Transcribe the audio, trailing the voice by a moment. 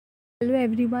Hello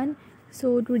everyone.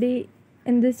 So today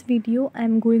in this video I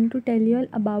am going to tell you all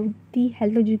about the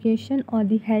health education or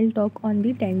the health talk on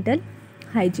the dental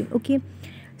hygiene. Okay.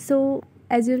 So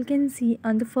as you can see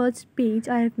on the first page,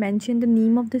 I have mentioned the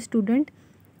name of the student,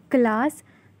 class,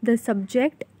 the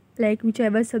subject, like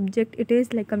whichever subject it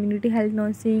is, like community health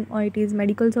nursing or it is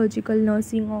medical surgical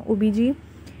nursing or OBG.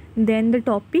 Then the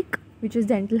topic, which is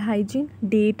dental hygiene,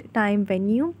 date, time,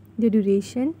 venue, the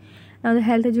duration. Now the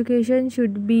health education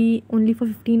should be only for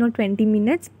 15 or 20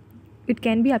 minutes. It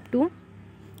can be up to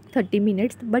 30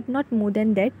 minutes but not more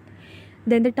than that.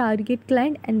 Then the target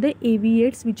client and the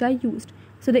aviates which are used.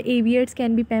 So the aviates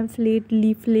can be pamphlet,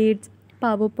 leaflets,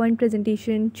 PowerPoint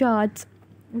presentation, charts,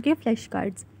 okay,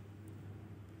 flashcards.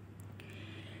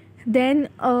 Then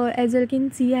as you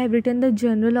can see, I have written the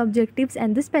general objectives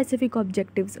and the specific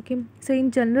objectives. Okay, so in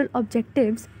general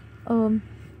objectives,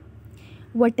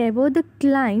 whatever the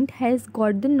client has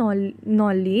got the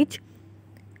knowledge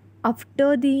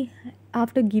after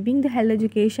giving the health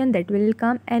education, that will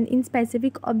come. And in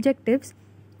specific objectives,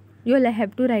 you will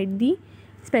have to write the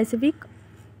specific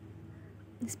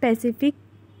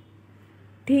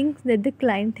things that the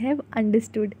client have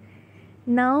understood.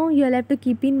 Now you will have to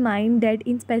keep in mind that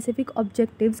in specific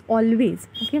objectives always,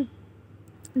 okay,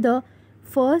 the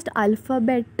first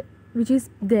alphabet which is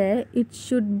there, it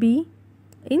should be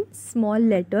in small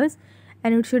letters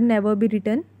and it should never be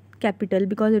written capital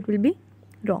because it will be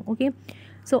wrong. Okay,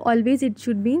 so always it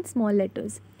should be in small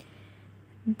letters.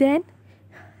 Then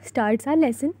starts our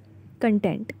lesson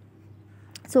content.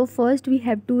 So first we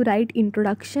have to write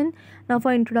introduction. Now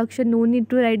for introduction, no need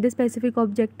to write the specific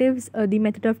objectives, the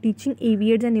method of teaching,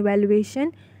 aviates and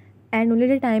evaluation, and only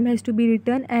the time has to be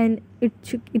written, and it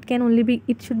should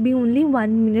be only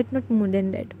 1 minute, not more than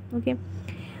that. Okay,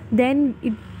 then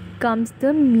it comes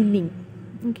the meaning.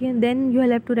 Okay, then you will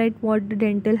have to write what the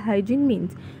dental hygiene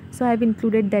means. So I have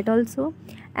included that also.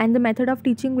 And the method of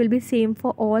teaching will be same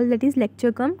for all, that is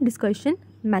lecture cum discussion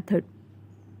method.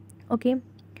 Okay,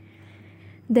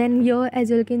 then here as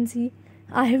you can see,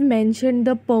 I have mentioned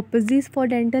the purposes for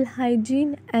dental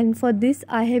hygiene, and for this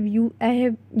I have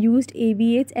used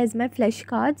aviates as my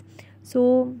flashcards.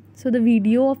 So the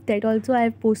video of that also I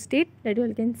have posted, that you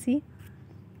all can see.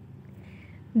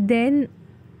 Then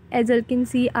as you can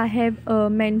see, I have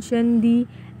mentioned the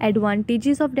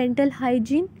advantages of dental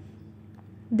hygiene.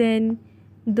 Then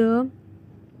the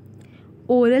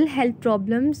oral health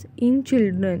problems in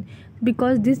children,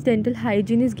 because this dental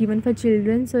hygiene is given for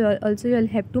children, so you'll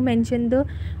have to mention the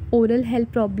oral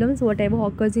health problems whatever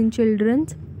occurs in children.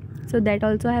 So that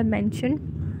also I have mentioned.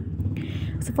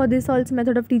 So for this also,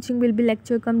 method of teaching will be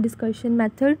lecture cum discussion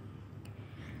method.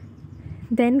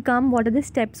 Then come what are the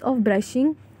steps of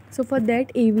brushing. So for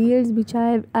that, aviates which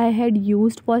I had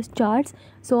used was charts.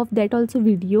 So of that also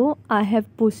video I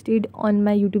have posted on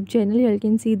my YouTube channel, you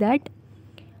can see that.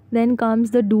 Then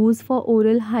comes the do's for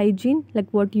oral hygiene, like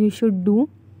what you should do,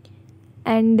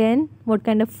 and then what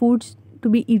kind of foods to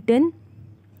be eaten.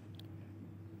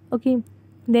 Okay,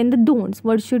 then the don'ts,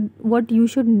 what you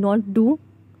should not do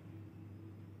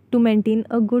to maintain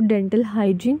a good dental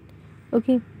hygiene.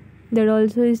 Okay, that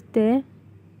also is there.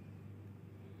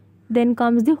 Then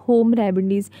comes the home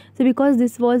remedies. So because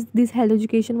this health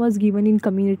education was given in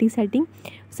community setting,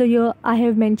 so here I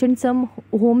have mentioned some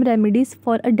home remedies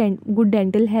for a good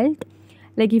dental health.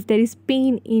 Like if there is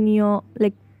pain in your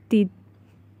teeth,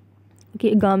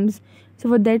 okay, gums, so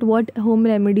for that what home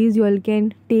remedies you all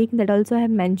can take, that also I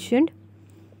have mentioned.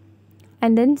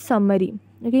 And then summary.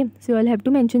 Okay, so you all have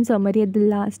to mention summary at the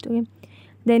last. Okay,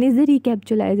 then is the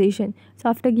recapitalization. So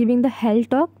after giving the health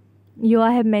talk, here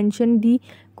I have mentioned the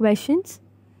questions,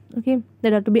 okay,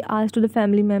 that are to be asked to the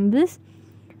family members,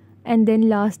 and then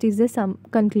last is the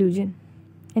conclusion,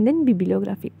 and then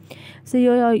bibliography. So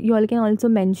you all can also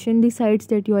mention the sites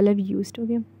that you all have used.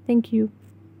 Okay, thank you.